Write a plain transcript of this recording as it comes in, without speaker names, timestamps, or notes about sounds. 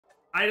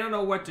I don't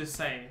know what to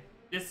say.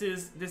 This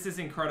is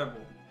incredible.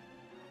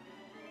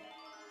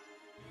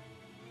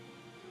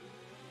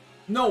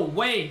 No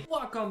way!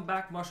 Welcome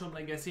back, Mushroom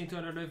Legacy, to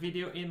another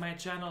video in my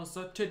channel.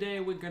 So today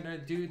we're gonna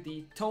do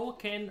the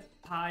token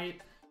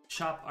pipe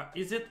shop.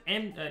 Is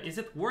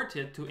it worth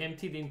it to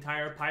empty the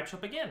entire pipe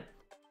shop again?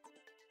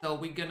 So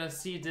we're gonna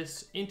see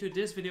this into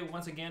this video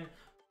once again.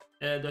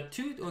 The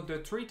 2 or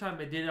the 3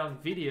 times I did it on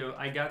video,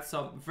 I got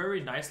some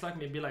very nice luck,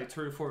 maybe like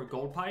 3 or 4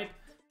 gold pipe.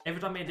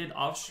 Every time I did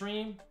off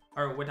stream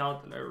or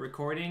without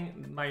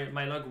recording,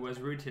 my luck was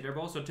really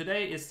terrible. So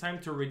today it's time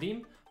to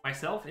redeem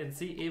myself and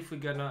see if we're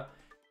gonna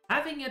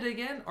having it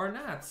again or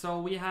not. So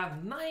we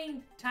have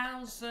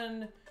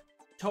 9,000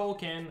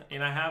 token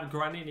and I have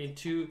grinded in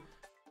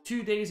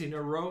two days in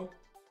a row.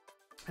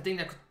 I think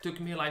that took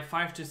me like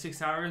 5 to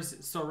 6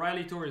 hours. So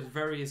rally tour is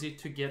very easy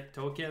to get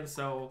tokens.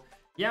 So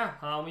yeah,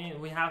 I mean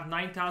we have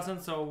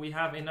 9,000, so we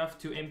have enough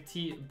to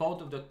empty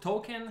both of the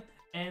token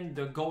and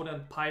the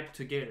golden pipe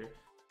together.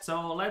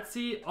 So let's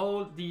see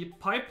all the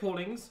pipe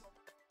pullings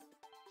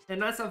and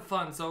let's have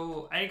fun.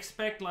 So I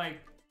expect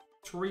like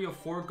 3 or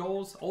 4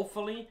 goals,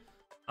 hopefully.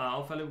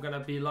 Hopefully we're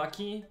gonna be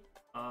lucky,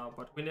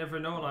 but we never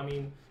know. I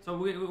mean, so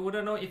we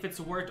don't know if it's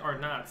worth or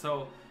not.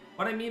 So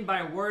what I mean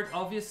by worth,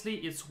 obviously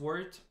it's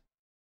worth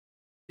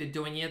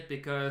doing it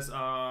because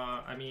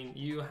I mean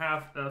you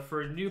have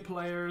for new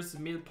players,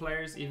 mid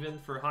players, even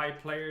for high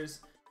players,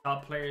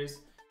 top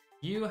players,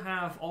 you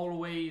have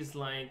always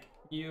like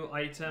new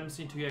items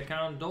into your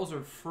account. Those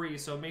are free,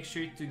 so make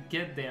sure to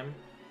get them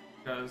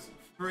because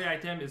free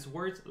item is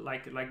worth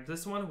like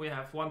this one. We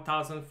have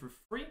 1,000 for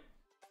free.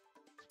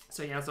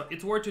 So yeah, so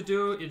it's worth to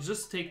do. It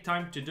just take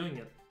time to doing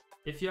it.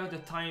 If you have the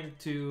time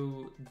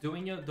to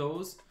doing it,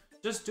 those,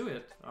 just do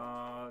it.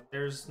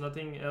 There's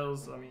nothing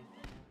else. I mean,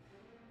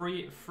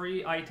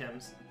 free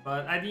items.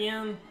 But at the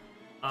end,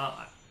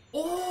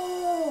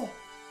 oh!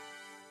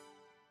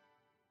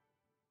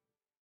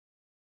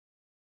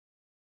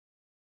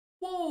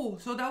 Whoa!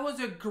 So that was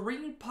a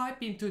green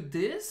pipe into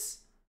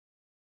this?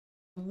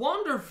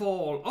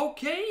 Wonderful.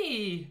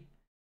 Okay.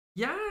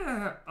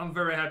 Yeah, I'm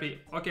very happy.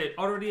 Okay,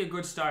 already a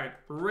good start.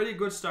 Really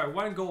good start.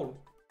 1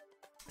 goal.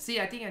 See,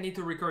 I think I need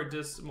to record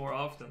this more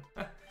often.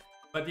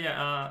 But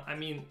yeah, I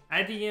mean,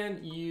 at the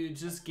end, you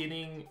just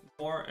getting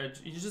more.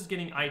 You're just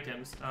getting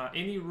items.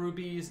 Any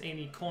rubies,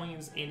 any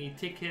coins, any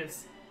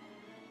tickets.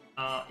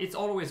 It's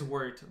always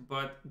worth.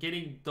 But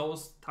getting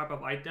those type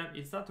of items,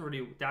 it's not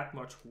really that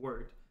much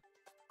worth.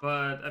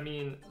 But I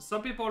mean,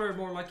 some people are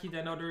more lucky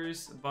than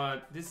others.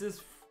 But this is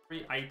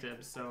free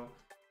items, so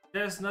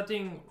there's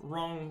nothing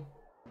wrong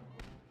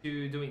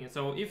to doing it.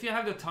 So if you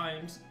have the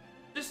times,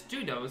 just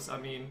do those. I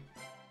mean,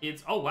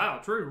 it's, oh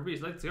wow, 3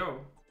 rupees, let's go.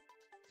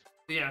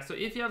 So yeah, so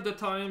if you have the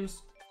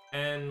times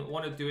and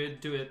want to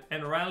do it.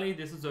 And rally,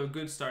 this is a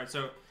good start.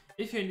 So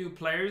if you're new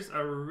players, I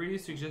really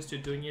suggest you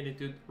doing it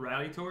into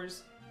rally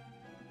tours.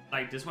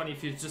 Like this one,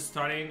 if you're just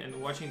starting and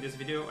watching this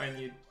video and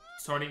you're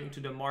starting into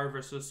the Mario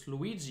versus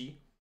Luigi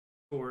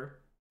tour,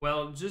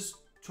 well, just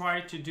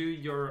try to do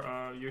your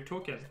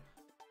token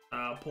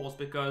pulls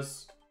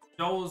because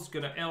those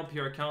gonna help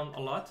your account a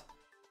lot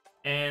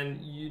and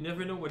you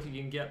never know what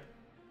you can get.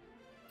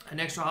 An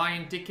extra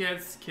high-end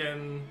tickets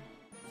can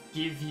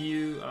give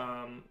you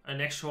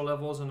an extra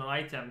levels on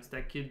items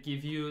that could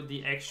give you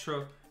the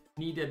extra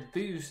needed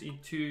boost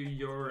into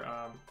your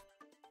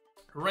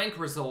rank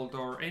result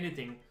or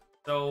anything.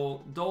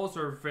 So those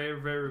are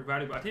very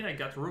valuable. I think I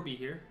got ruby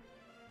here.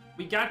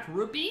 We got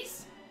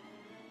rubies?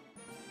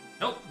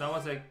 Nope, that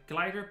was a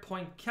glider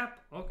point cap.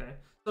 Okay,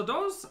 so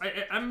those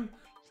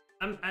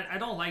I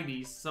don't like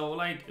these. So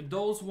like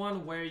those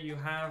one where you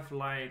have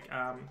like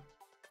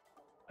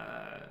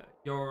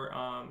your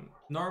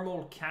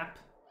normal cap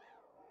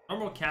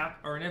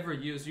are never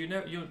used.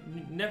 You're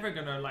never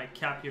gonna like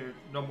cap your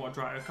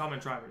common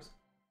drivers.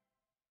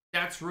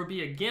 That's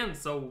ruby again.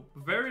 So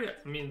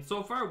I mean,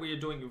 so far we are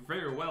doing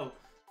very well.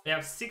 We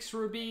have 6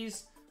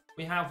 rubies.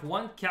 We have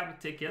 1 cap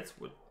tickets.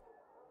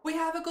 We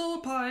have a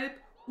gold pipe.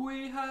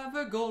 We have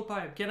a gold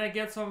pipe. Can I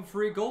get some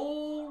free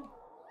gold?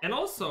 And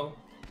also,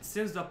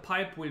 since the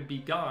pipe will be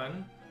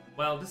gone,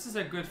 well, this is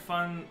a good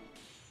fun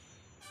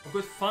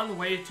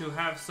way to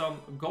have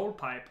some gold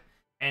pipe.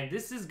 And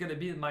this is gonna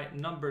be my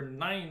number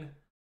 9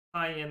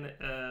 high-end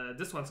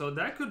this one. So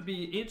that could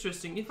be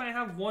interesting. If I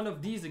have one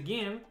of these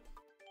again,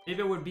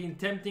 maybe it would be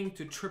tempting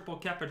to triple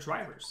cap a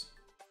drivers.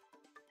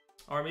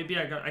 Or maybe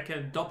I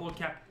can double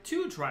cap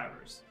 2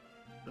 drivers.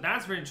 So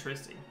that's very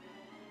interesting.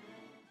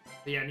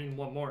 But yeah, I need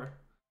 1 more.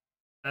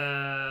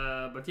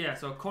 But yeah,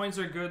 so coins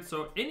are good.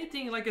 So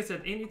anything, like I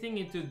said, anything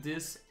into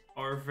this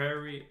are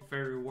very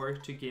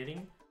worth to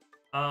getting.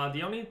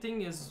 The only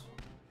thing is,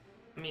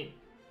 I mean,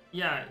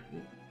 yeah,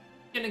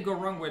 you're gonna go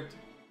wrong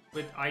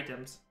with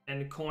items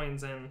and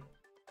coins and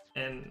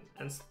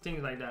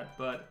things like that.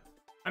 But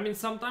I mean,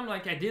 sometimes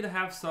like I did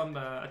have some.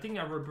 I think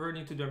I reburned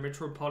into the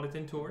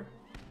Metropolitan Tour,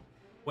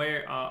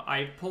 where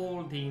I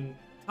pulled the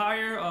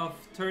entire of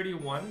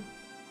 31,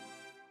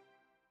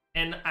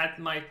 and at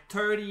my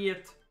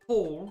 30th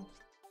pull,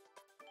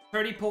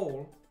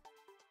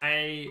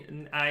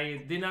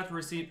 I did not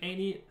receive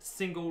any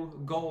single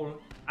goal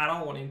at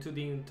all into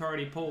the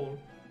 30 poll.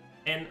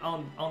 And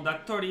on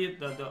that 30th,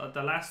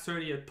 the last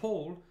 30th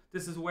poll,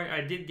 this is where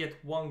I did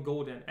get one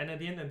golden, and at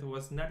the end it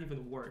was not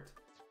even worth.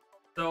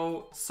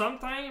 So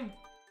sometimes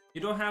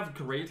you don't have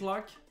great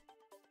luck,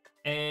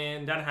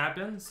 and that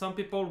happens. Some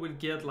people will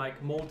get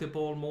like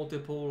multiple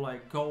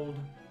like gold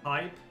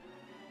pipe,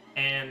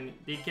 and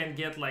they can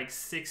get like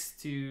 6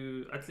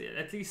 to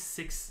at least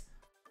 6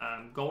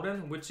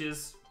 golden, which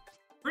is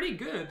pretty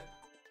good.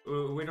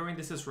 Whether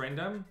this is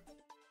random,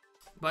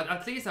 but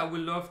at least I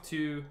would love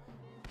to.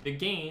 The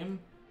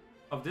game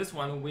of this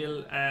one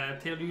will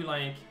tell you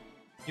like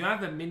you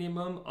have a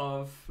minimum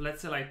of,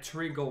 let's say, like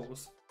 3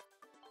 goals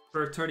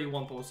per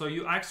 31 polls. So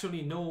you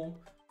actually know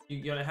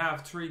you're gonna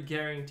have 3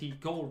 guaranteed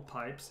gold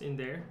pipes in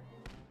there,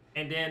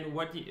 and then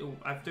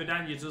after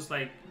that you just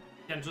like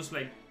can just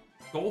like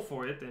go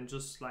for it and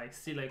just like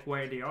see like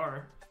where they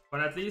are.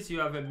 But at least you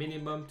have a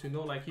minimum to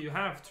know like you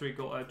have 3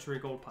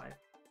 gold pipe.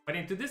 But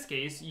into this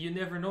case, you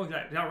never know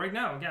that. Now right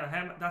now,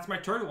 yeah, that's my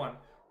 3rd one.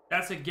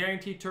 That's a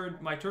guaranteed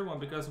my third one,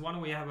 because one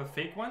we have a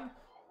fake one.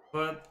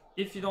 But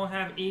if you don't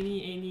have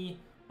any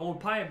gold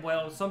pipe,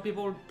 well, some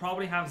people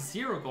probably have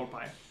 0 gold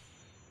pipe.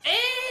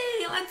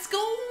 Hey, let's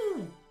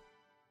go!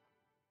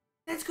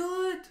 That's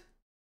good.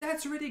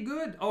 That's really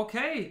good.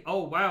 Okay.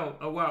 Oh wow.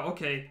 Oh wow.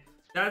 Okay.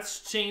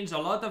 That's changed a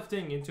lot of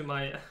things into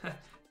my.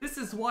 This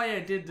is why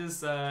I did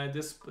this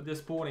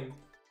this polling,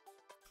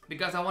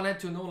 because I wanted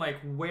to know like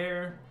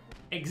where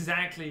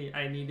exactly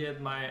I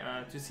needed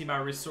my to see my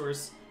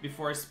resource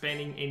before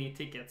spending any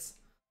tickets.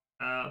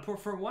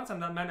 For once, I'm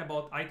not mad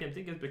about item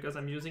tickets because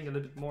I'm using a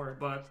little bit more,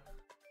 but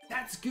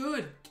that's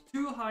good.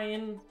 2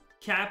 high-end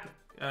cap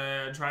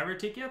driver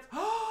tickets.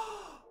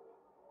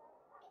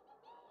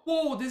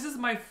 Whoa, this is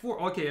my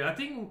 4. Okay, I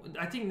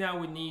think now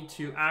we need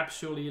to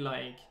actually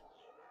like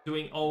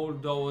doing all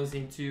those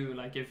into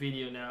like a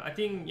video now. I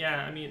think,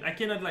 yeah, I mean, I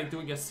cannot like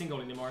doing a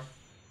single anymore.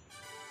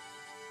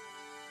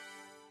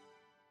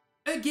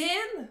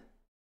 Again?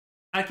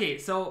 Okay,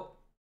 so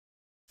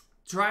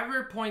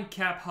driver point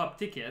cap hub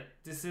ticket.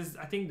 This is,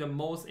 I think, the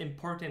most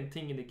important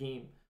thing in the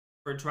game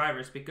for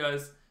drivers,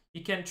 because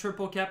you can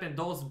triple cap and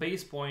those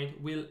base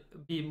point will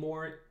be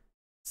more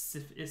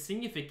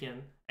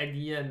significant at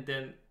the end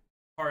than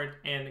kart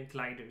and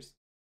gliders.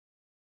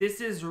 This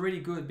is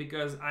really good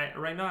because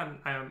right now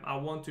I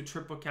want to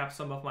triple cap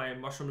some of my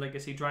Mushroom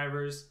Legacy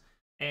drivers,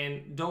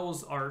 and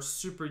those are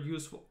super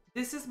useful.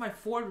 This is my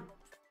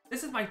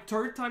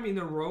 3rd time in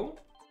a row.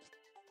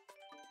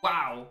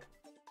 Wow.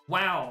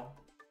 Wow.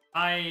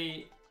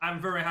 I'm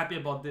very happy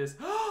about this.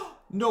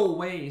 No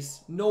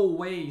ways. No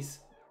ways.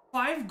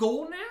 5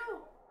 gold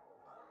now?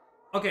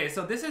 Okay,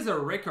 so this is a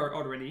record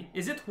already.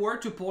 Is it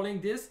worth to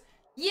polling this?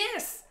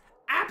 Yes!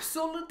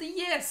 Absolutely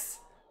yes!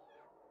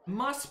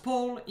 Must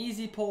poll,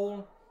 easy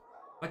poll.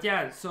 But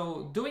yeah,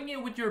 so doing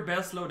it with your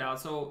best loadout.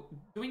 So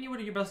doing it with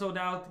your best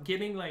loadout,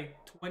 getting like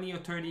 20 or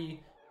 30,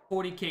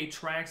 40k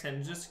tracks,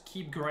 and just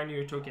keep grinding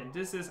your token.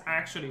 This is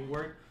actually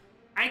work.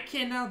 I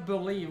cannot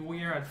believe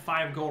we are at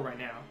 5 gold right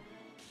now.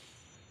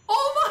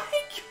 Oh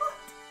my god!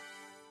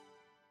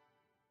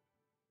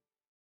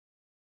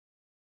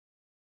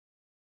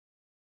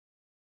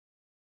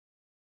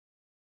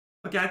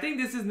 Okay, I think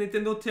this is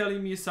Nintendo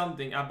telling me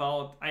something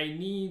about I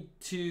need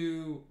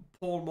to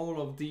pull more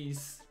of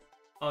these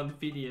on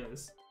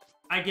videos.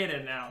 I get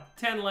it now.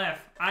 10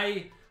 left.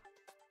 I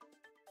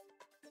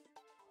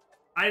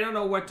don't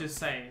know what to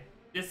say.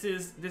 This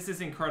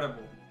is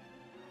incredible.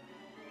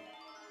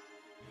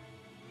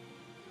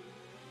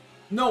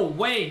 No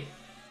way!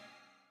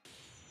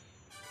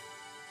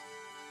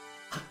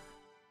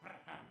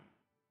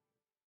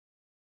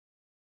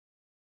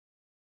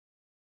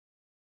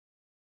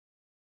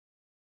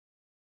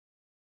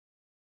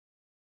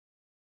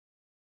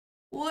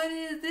 What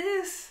is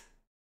this?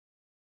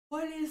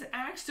 What is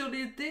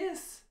actually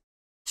this?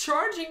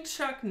 Charging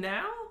chuck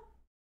now?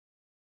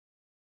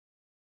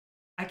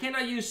 I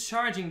cannot use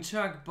charging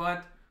chuck,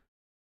 but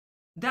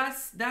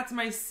that's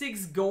my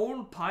 6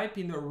 gold pipe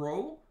in a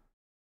row.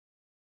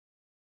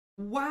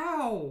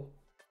 Wow.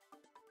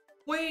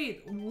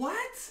 Wait,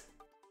 what?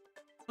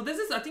 So this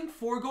is, I think,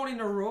 4 gold in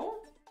a row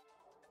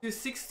to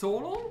 6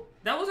 total.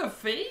 That was a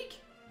fake.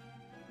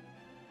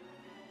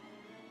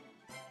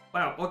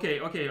 Wow. Okay.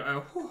 Okay.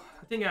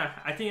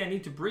 I think I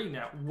need to breathe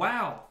now.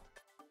 Wow.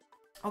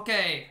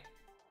 Okay.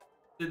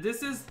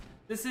 This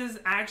is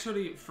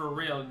actually for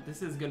real.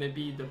 This is gonna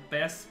be the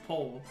best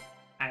poll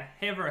I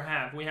ever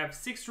have. We have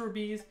 6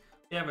 rubies.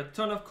 We have a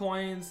ton of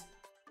coins.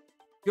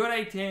 Good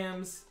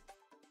items.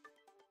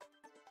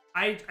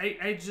 I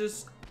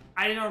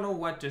don't know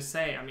what to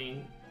say. I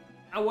mean,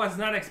 I was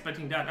not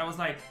expecting that.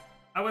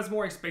 I was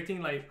more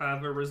expecting like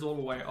the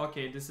result where,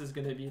 okay, this is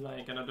gonna be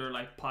like another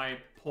like pipe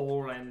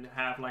poll and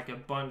have like a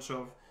bunch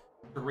of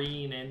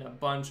green and a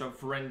bunch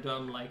of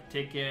random like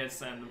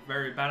tickets and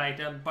very bad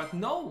item. But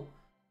no,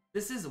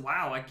 this is,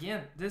 wow,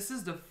 again, this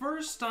is the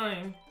first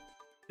time.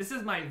 This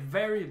is my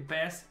very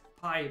best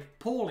pipe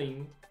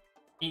polling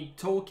in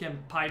token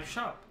pipe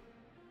shop.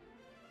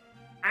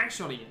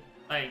 Actually,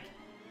 Like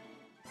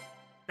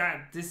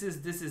that. This is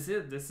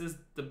it. This is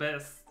the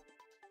best.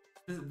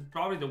 This is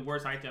probably the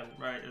worst item,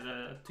 right,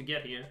 to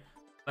get here.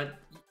 But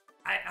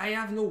I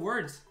have no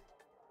words.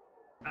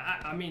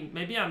 I mean,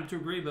 maybe I'm too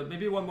greedy, but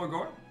maybe one more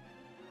gold.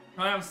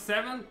 I have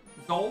 7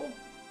 gold.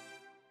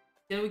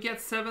 Can we get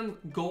 7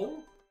 gold?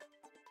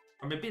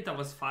 Or maybe that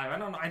was 5. I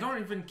don't know. I don't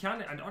even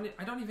count it.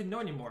 I don't even know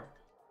anymore.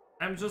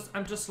 I'm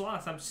just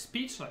lost. I'm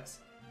speechless.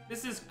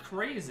 This is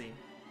crazy.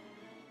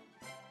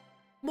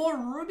 More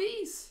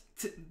rubies?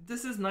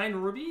 This is 9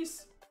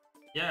 rubies?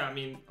 Yeah, I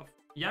mean,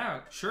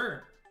 yeah,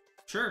 sure.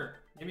 Sure.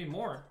 Give me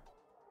more.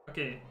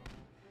 Okay.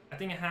 I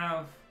think I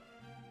have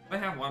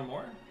one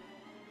more.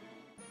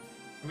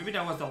 Or maybe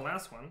that was the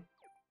last one.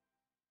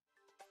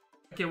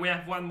 Okay, we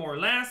have one more.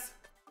 Last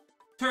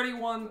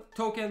 31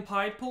 token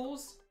pipe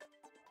pulls.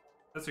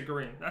 That's a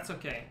green. That's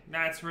okay.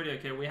 That's really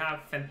okay. We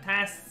have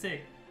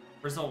fantastic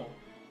result.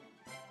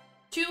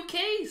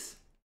 2Ks.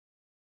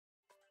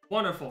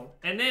 Wonderful.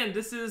 And then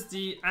this is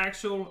the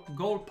actual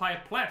gold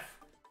pipe left.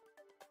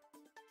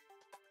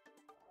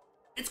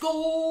 It's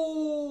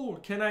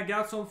gold! Can I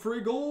get some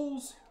free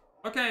goals?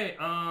 Okay,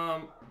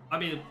 I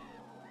mean,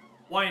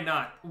 why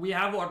not? We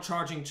have our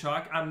charging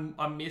chuck.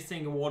 I'm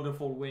missing a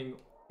wonderful wing.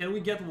 Can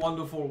we get a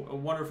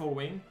wonderful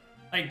wing?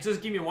 Like,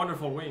 just give me a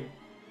wonderful wing.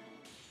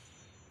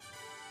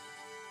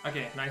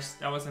 Okay, nice.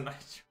 That was a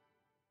nice.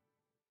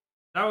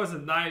 That was a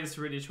nice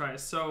really try.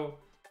 So,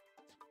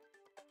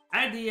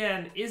 at the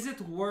end, is it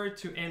worth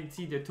to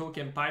empty the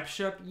token pipe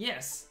shop?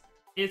 Yes.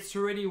 It's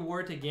really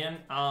worth again.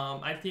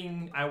 I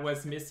think I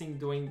was missing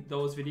doing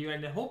those videos,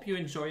 and I hope you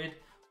enjoy it.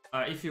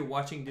 If you're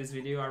watching this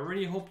video, I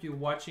really hope you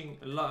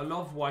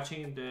love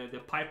watching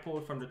the pipe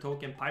pull from the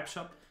token pipe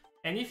shop.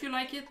 And if you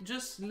like it,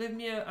 just leave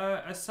me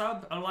a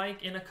sub, a like,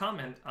 and a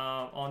comment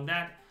on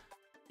that.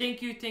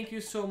 Thank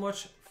you so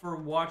much for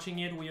watching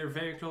it. We are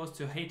very close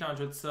to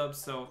 800 subs,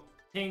 so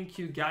thank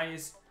you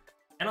guys.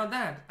 And on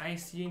that, I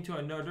see you into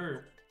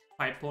another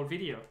pipe pull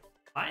video.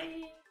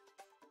 Bye.